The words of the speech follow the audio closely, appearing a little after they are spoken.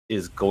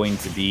is going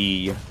to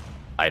be,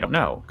 I don't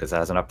know, because it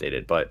hasn't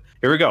updated. But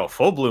here we go.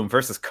 FullBloom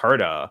versus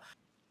Kurta.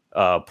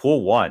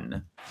 Pool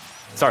 1.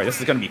 Sorry, this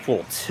is going to be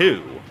Pool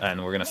 2.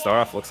 And we're going to start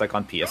off, looks like,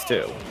 on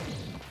PS2.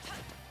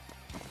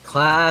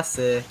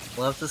 Classic.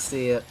 Love to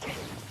see it.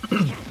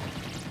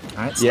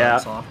 Alright, so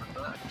yeah. off.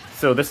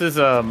 So this is,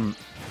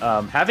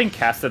 having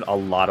casted a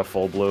lot of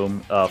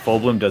FullBloom,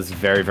 FullBloom does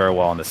very, very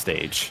well on the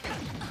stage.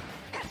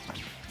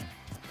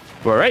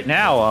 But right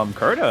now,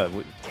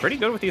 Kurta, pretty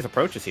good with these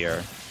approaches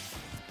here.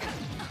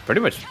 Pretty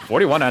much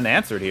 41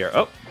 unanswered here.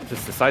 Oh,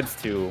 just decides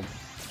to...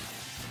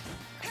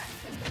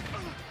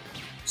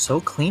 So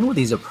clean with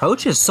these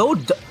approaches.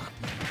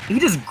 He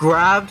just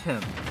grabbed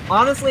him.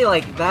 Honestly,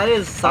 like, that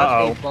is such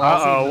a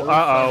ballsy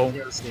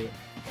move.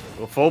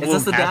 Well, FullBloom is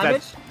this the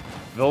damage?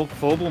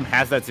 FullBloom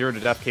has that 0 to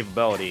death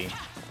capability.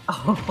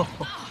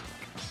 Oh.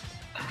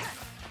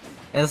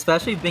 And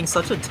especially being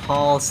such a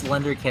tall,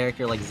 slender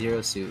character like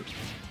Zero Suit.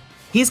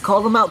 He's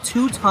called him out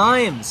 2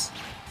 times!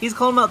 He's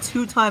called him out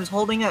 2 times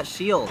holding that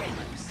shield.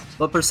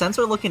 But percents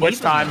are looking Witch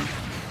even time. now.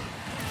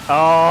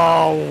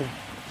 Oh!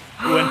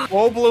 When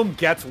FullBloom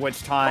gets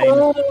Witch time,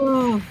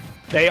 oh.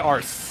 They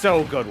are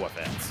so good with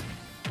it.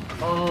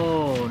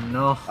 Oh,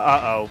 no.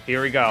 Uh-oh,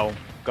 here we go.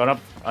 Going up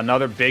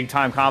another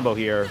big-time combo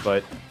here,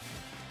 but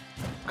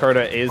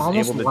Kurta is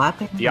almost able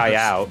to DI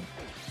out.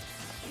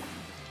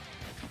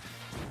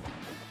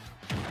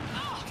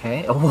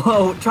 Okay,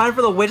 whoa, trying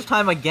for the Witch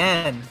time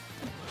again.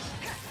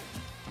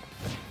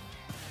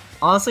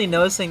 Honestly,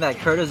 noticing that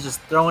Kurta's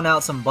just throwing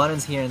out some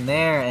buttons here and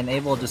there and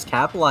able to just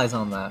capitalize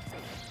on that.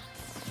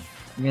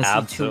 You're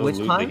gonna see 2 Witch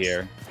times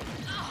here.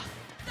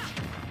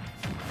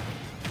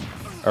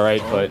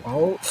 Alright, but...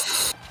 Oh.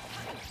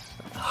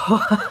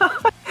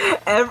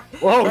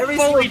 every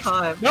single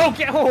time. No,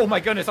 oh my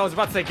goodness, I was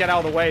about to say get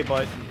out of the way,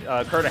 but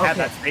Kurta had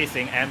that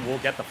spacing and will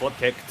get the flip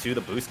kick to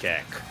the boost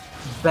kick.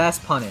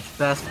 Best punish,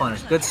 best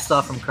punish. Good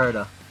stuff from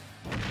Kurta.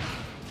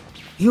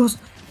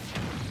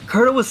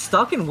 Kurta was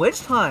stuck in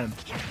Witch time.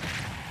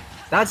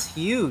 That's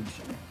huge.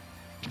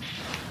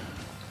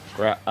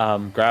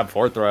 Grab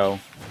forward throw.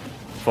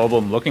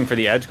 FullBloom looking for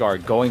the edge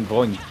guard,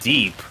 going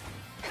deep.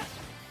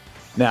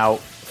 Now,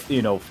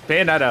 you know,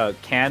 Bayonetta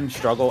can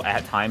struggle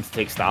at times to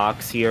take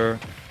stocks here.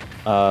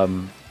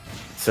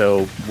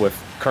 So with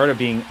Kurta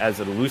being as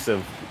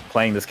elusive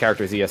playing this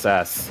character's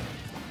ESS,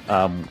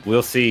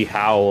 we'll see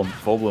how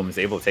FullBloom is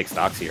able to take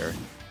stocks here.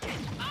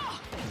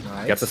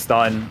 Nice. Gets a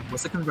stun.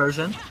 What's the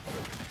conversion?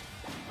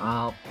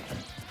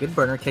 Good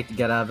burner kick to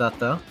get out of that,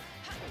 though.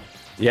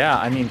 Yeah,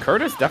 I mean,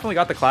 Kurta's definitely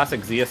got the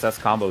classic ZSS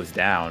combos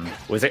down.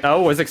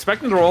 Was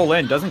expecting to roll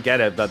in, doesn't get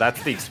it, but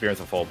that's the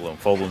experience of FullBloom.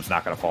 FullBloom's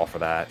not going to fall for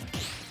that.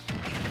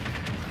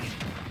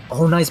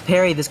 Oh, nice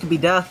parry. This could be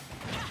death.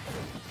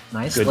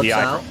 Nice. Good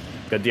DI.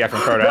 Good DI from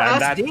Kurta.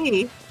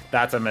 And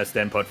that's a missed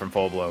input from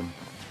FullBloom.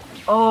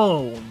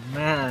 Oh,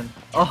 man.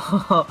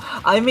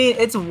 Oh, I mean,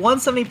 it's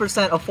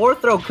 170%. A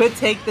 4th throw could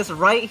take this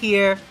right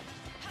here.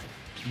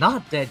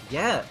 Not dead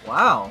yet.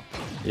 Wow.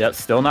 Yep,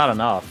 still not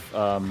enough.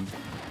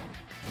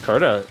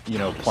 Kurta, you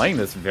know, playing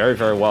this very,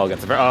 very well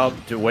against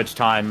to Witch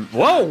time.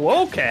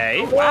 Whoa,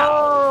 okay.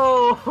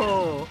 Wow.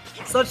 Whoa.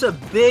 Such a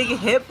big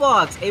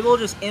hitbox. Able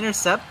to just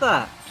intercept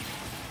that.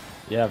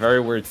 Yeah, very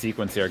weird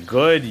sequence here.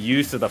 Good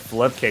use of the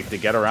flip kick to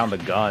get around the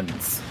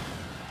guns.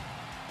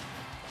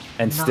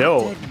 And not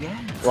still,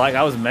 like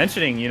I was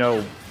mentioning, you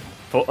know,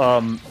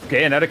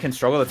 Bayonetta can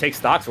struggle to take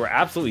stocks. We're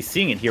absolutely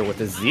seeing it here with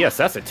the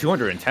ZSS at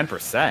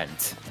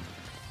 210%.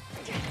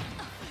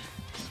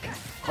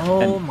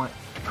 Oh my...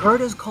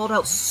 Kurta's called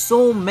out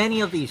so many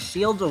of these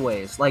shields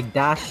aways, like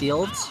dash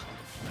shields.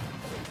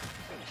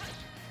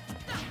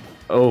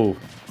 Oh.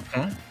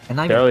 Okay. And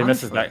I barely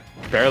misses the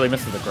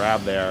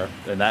grab there.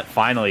 And that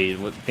finally,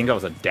 I think that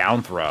was a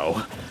down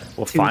throw.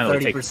 Will finally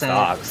take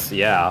stocks.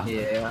 Yeah.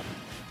 Yeah.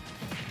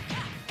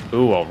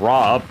 Ooh, a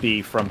raw up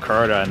B from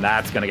Kurta, and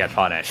that's gonna get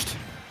punished.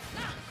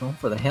 Going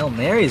for the Hail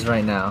Marys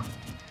right now.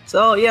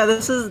 So yeah,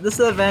 this is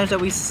the advantage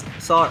that we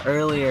saw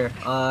earlier.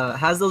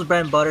 Has those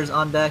bread and butters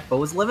on deck, but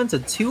was living to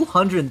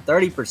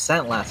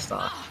 230% last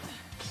stock.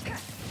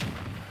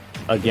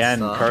 Again,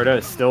 Kurta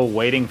is still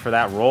waiting for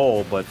that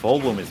roll, but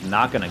FullBloom is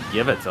not going to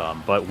give it to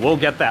him. But we'll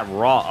get that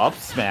raw up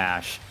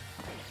smash.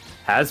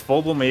 Has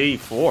FullBloom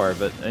 84,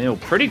 but you know,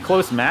 pretty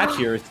close match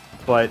here.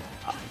 But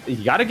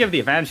you got to give the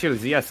advantage here to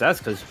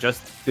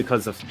ZSS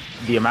because of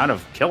the amount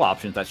of kill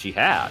options that she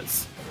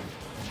has.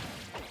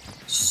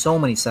 So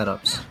many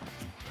setups.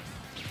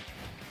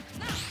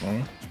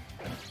 Okay.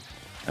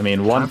 I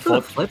mean, one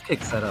flip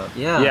kick setup,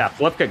 yeah. Yeah,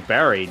 flip kick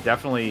berry,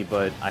 definitely,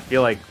 but I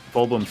feel like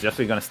FullBloom's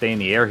definitely going to stay in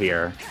the air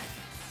here.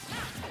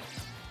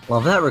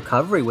 Love that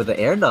recovery with the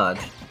air dodge.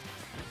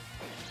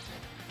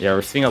 Yeah,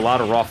 we're seeing a lot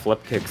of raw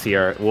flip kicks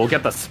here. We'll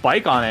get the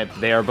spike on it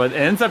there, but it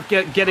ends up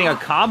getting a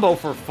combo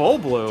for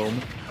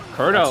FullBloom.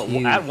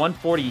 Kurta at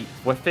 140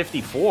 with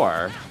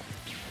 54.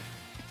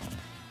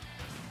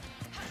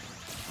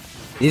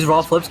 These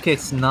raw flip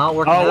kicks not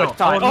working out. It's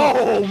time.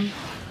 Oh,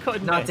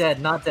 goodness. Not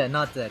dead, not dead,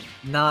 not dead.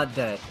 Not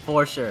dead,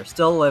 for sure.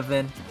 Still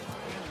living.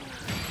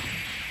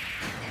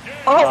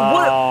 Oh,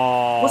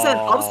 what? Was that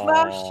an up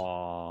smash?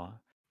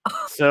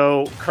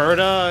 So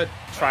Kurta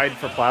tried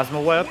for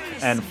Plasma Whip,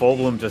 and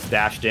FullBloom just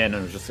dashed in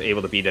and was just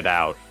able to beat it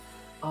out.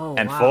 Oh,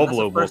 And wow. That's the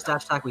FullBloom first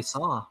dash attack we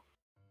saw.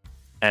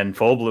 And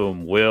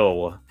FullBloom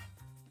will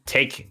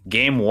take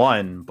game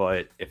 1,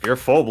 but if you're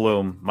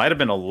FullBloom, might have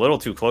been a little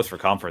too close for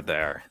comfort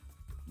there.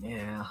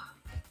 Yeah.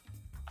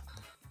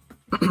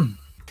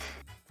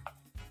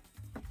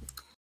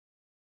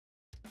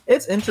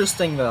 It's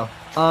interesting though.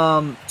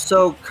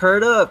 So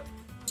Kurta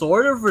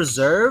sort of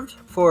reserved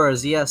for a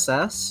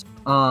ZSS.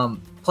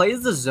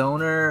 Plays the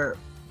zoner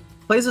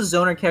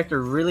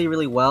character really,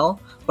 really well,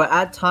 but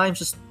at times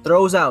just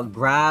throws out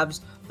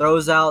grabs,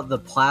 throws out the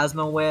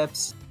plasma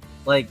whips.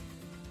 Like,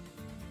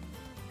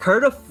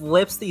 Kurta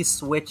flips these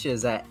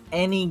switches at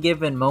any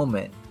given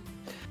moment,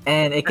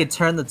 and it could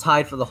turn the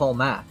tide for the whole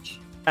match.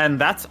 And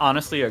that's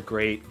honestly a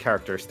great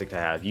characteristic to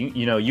have.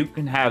 You know, you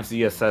can have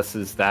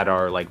ZSSs that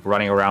are like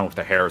running around with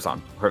their hair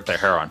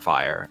on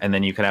fire, and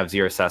then you can have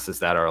ZSSs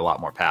that are a lot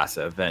more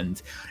passive.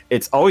 And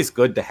it's always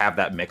good to have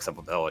that mix of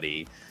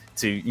ability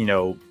to, you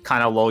know,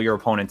 kind of lull your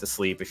opponent to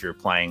sleep if you're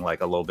playing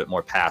like a little bit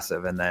more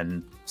passive, and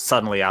then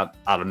suddenly out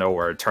of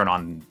nowhere turn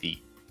on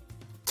the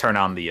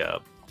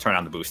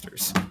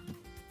boosters.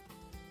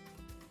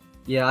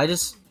 Yeah,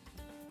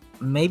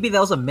 maybe that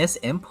was a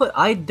misinput.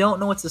 I don't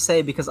know what to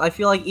say because I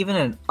feel like even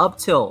an up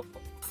tilt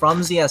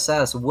from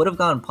ZSS would have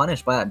gotten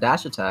punished by that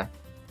dash attack.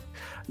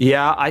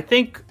 Yeah, I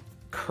think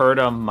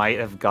Kurta might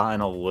have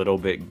gotten a little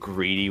bit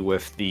greedy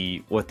with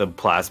the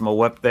plasma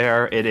whip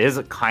there. It is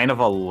kind of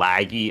a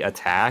laggy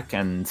attack,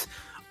 and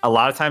a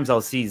lot of times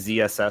I'll see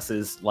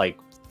ZSSs like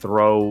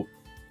throw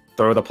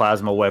the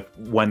plasma whip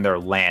when they're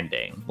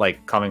landing,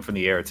 like coming from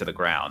the air to the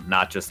ground,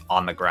 not just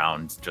on the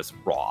ground, just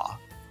raw.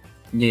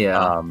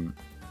 Yeah.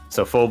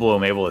 So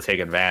FullBloom able to take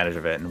advantage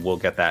of it, and we'll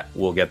get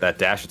that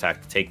dash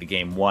attack to take the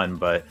game 1.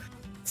 But at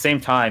the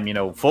same time, you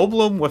know,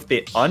 FullBloom with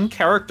the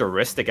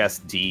uncharacteristic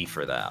SD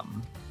for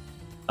them.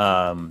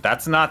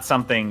 That's not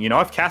something, you know,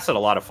 I've casted a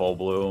lot of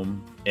FullBloom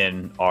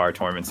in our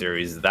tournament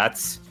series.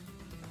 That's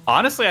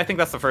honestly, I think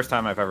that's the first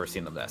time I've ever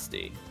seen them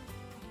SD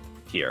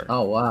here.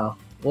 Oh wow.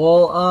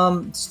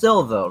 Well,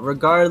 still though,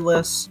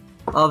 regardless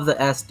of the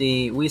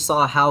SD, we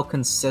saw how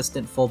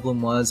consistent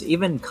FullBloom was,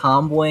 even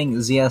comboing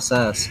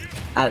ZSS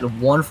at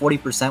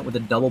 140% with a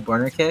double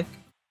burner kick.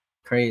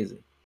 Crazy.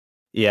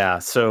 Yeah,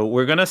 so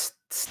we're gonna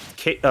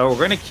keep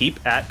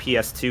at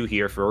PS2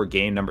 here for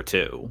game number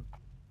 2.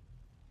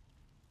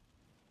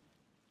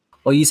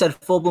 Well, you said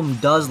FullBloom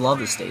does love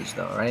the stage,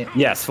 though, right?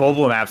 Yes,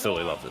 FullBloom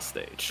absolutely loves this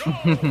stage.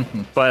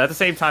 But at the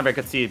same time, I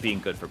could see it being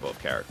good for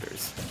both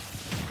characters.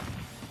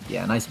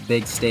 Yeah, nice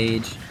big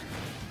stage.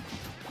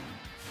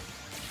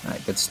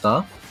 Alright, good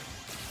stuff.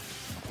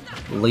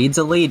 Lead's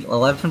a lead.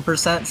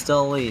 11%,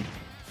 still a lead.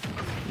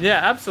 Yeah,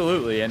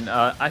 absolutely. And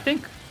I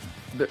think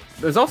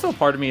there's also a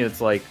part of me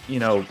that's like, you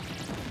know,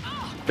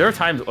 there are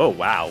times... Oh,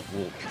 wow.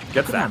 We'll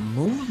get to that.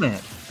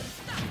 Movement.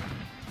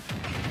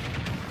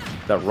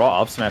 That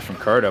raw up smash from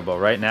Kurta, but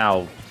right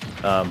now,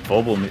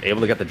 FullBloom is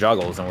able to get the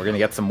juggles, and we're going to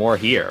get some more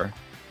here.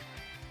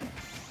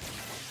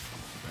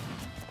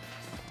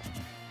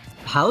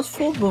 How's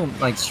FullBloom,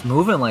 like,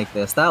 moving like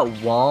this? That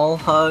wall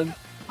hug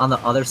on the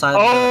other side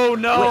of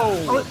the...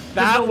 no! Wait,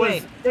 that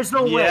was... There's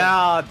no way.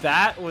 Yeah,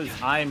 that was...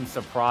 I'm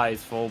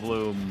surprised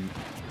FullBloom...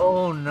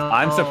 Oh, no.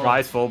 I'm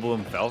surprised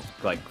FullBloom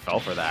fell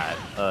for that.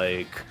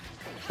 Like,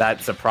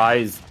 that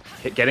surprise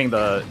getting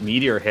the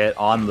meteor hit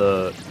on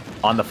the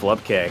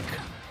flip kick,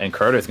 and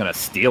Kurta is going to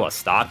steal a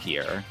stock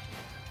here.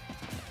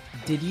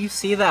 Did you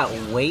see that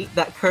wait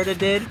that Kurta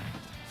did?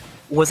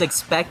 Was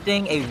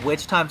expecting a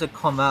witch time to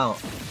come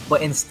out,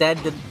 but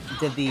instead did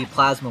the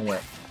plasma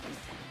whip.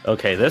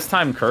 Okay, this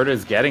time Kurta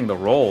is getting the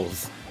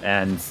rolls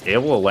and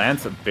able to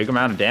land a big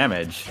amount of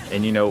damage.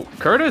 And, you know,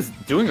 Kurta is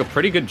doing a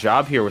pretty good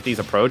job here with these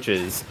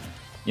approaches.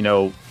 You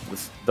know,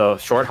 the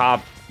short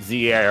hop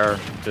Z-air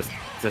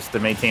just to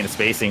maintain the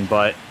spacing.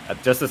 But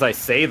just as I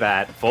say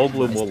that,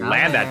 FullBloom will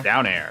land that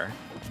down air.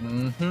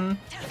 Mm-hmm.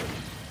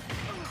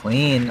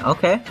 Clean.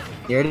 Okay.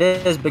 Here it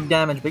is. Big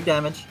damage. Big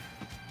damage.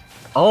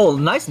 Oh,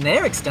 nice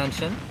nair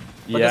extension.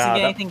 But doesn't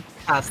get anything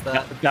past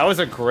that. That was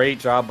a great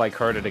job by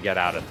Kurta to get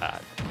out of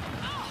that.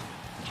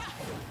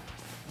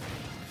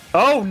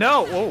 Oh,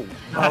 no! Oh,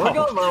 no. Oh, we're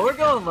going low. We're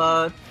going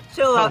low.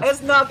 Chill out.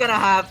 It's not gonna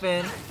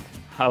happen.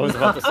 I was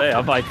about to say,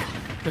 I'm like,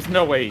 there's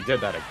no way he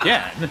did that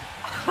again.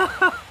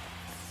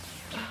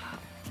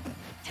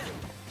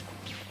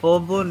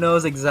 FullBloom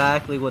knows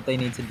exactly what they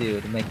need to do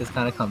to make this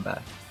kind of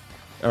comeback.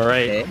 All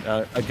right.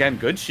 Okay. Again,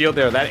 good shield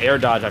there. That air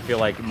dodge, I feel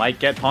like, might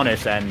get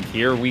punished. And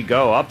here we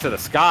go, up to the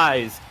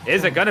skies.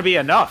 Is it going to be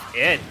enough?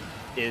 It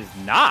is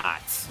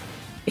not.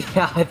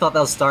 Yeah, I thought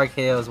that was Star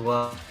KO as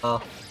well.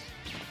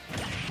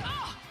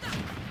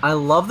 I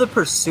love the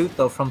pursuit,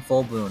 though, from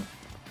FullBloom.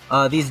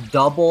 These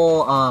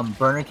double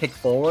burner kick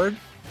forward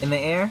in the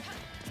air.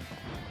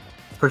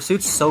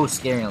 Pursuit's so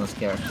scary on this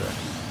character.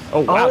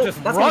 Oh, wow. Oh,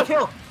 that's gonna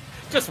kill.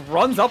 Just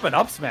runs up and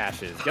up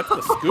smashes. Gets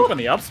the scoop on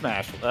the up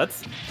smash.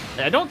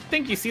 I don't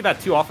think you see that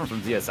too often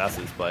from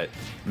ZSSs, but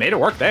made it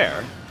work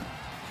there.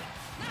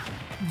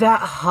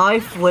 That high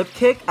flip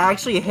kick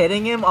actually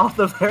hitting him off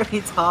the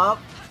very top?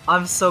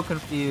 I'm so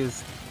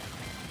confused.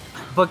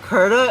 But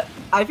Kurta,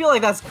 I feel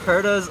like that's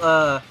Kurta's,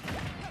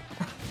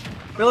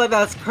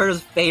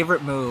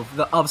 favorite move,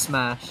 the up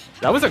smash.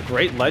 That was a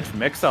great ledge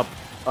mix-up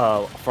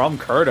from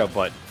Kurta,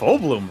 but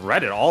FullBloom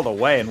read it all the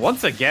way. And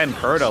once again,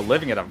 Kurta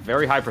living at a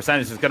very high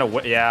percentage is gonna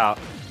yeah,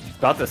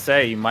 about to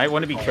say, you might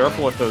want to be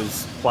careful with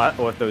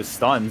those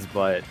stuns,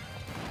 but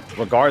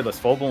regardless,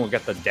 FullBloom will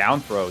get the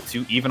down throw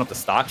to even up the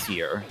stocks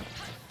here.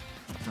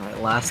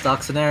 Alright, last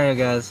stock scenario,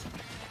 guys.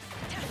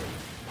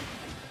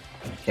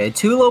 Okay,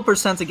 too low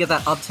percent to get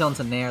that up tilt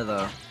into Nair,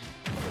 though.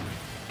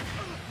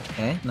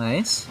 Okay,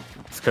 nice.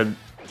 This could...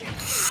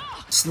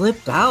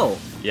 Slipped out.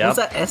 Yeah. Was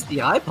that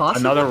SDI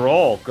possible? Another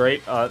roll.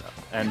 Great,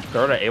 and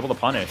Kurta able to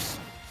punish.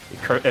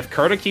 If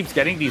Kurta keeps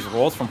getting these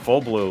rolls from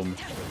FullBloom,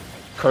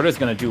 Kurta's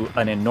gonna do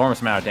an enormous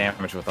amount of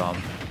damage with them.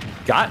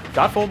 Got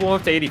FullBloom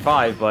up to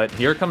 85, but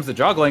here comes the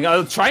juggling.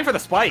 Trying for the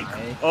spike.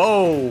 Nice.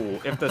 Oh,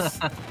 if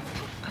the...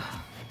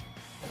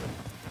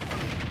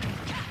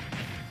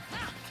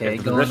 Okay,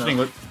 if the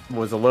positioning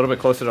was a little bit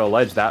closer to the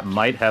ledge, that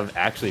might have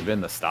actually been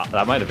the stop.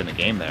 That might have been the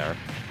game there.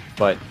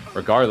 But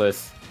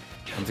regardless,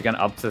 once again,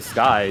 up to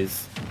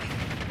skies.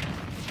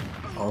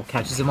 Oh,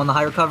 catches him on the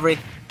high recovery.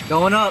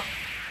 Going up.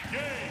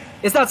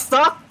 Is that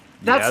stop?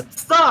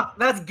 That's stop.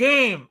 That's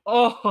game.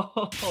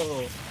 Oh,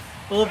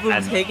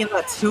 FullBloom taking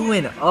that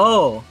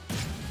 2-0.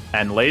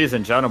 And ladies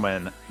and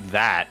gentlemen,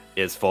 that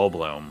is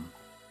FullBloom.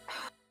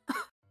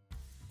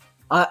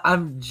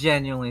 I'm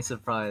genuinely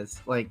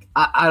surprised. Like,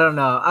 I don't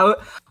know.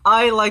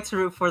 I like to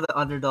root for the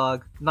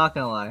underdog. Not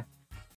gonna lie.